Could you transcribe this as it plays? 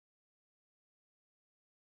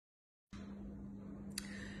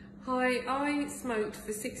Hi, I smoked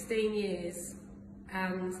for 16 years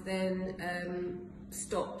and then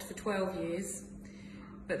stopped for 12 years,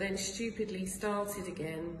 but then stupidly started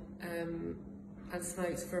again and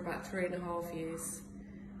smoked for about 3.5 years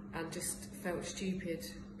and just felt stupid,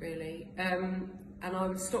 really. And I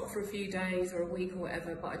would stop for a few days or a week or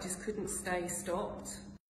whatever, but I just couldn't stay stopped.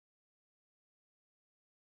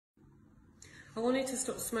 I wanted to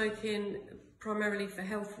stop smoking primarily for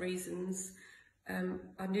health reasons.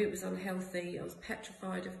 I knew it was unhealthy. I was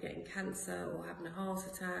petrified of getting cancer or having a heart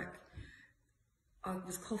attack. I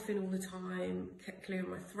was coughing all the time, kept clearing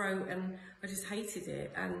my throat, and I just hated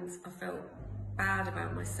it. And I felt bad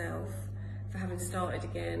about myself for having started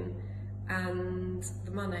again. And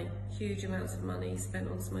the money, huge amounts of money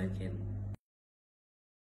spent on smoking.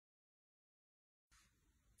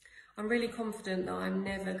 I'm really confident that I'm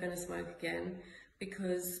never going to smoke again,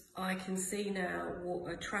 because I can see now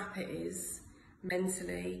what a trap it is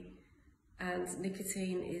mentally, and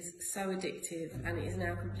nicotine is so addictive, and it is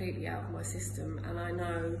now completely out of my system, and I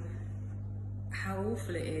know how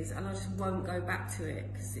awful it is, and I just won't go back to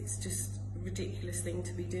it because it's just a ridiculous thing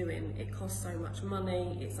to be doing. It costs so much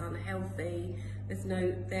money, it's unhealthy,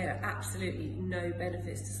 there are absolutely no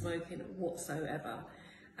benefits to smoking whatsoever.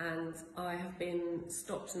 And I have been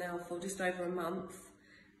stopped now for just over a month,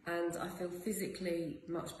 and I feel physically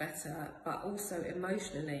much better, but also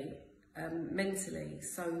emotionally, mentally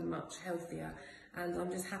so much healthier, and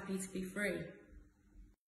I'm just happy to be free.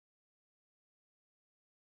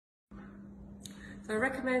 So I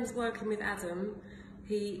recommend working with Adam.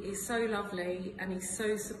 He is so lovely and he's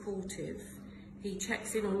so supportive. He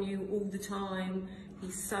checks in on you all the time.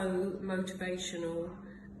 He's so motivational.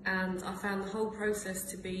 And I found the whole process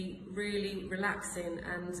to be really relaxing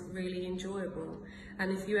and really enjoyable.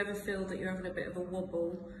 And if you ever feel that you're having a bit of a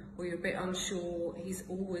wobble or you're a bit unsure, he's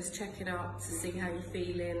always checking up to see how you're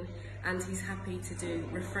feeling, and he's happy to do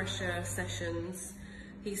refresher sessions.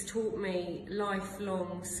 He's taught me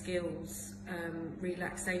lifelong skills,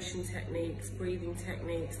 relaxation techniques, breathing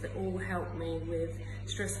techniques that all help me with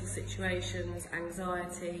stressful situations,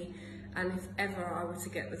 anxiety. And if ever I were to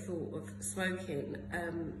get the thought of smoking,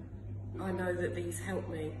 I know that these help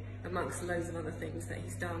me amongst loads of other things that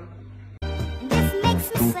he's done. This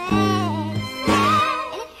makes me sad.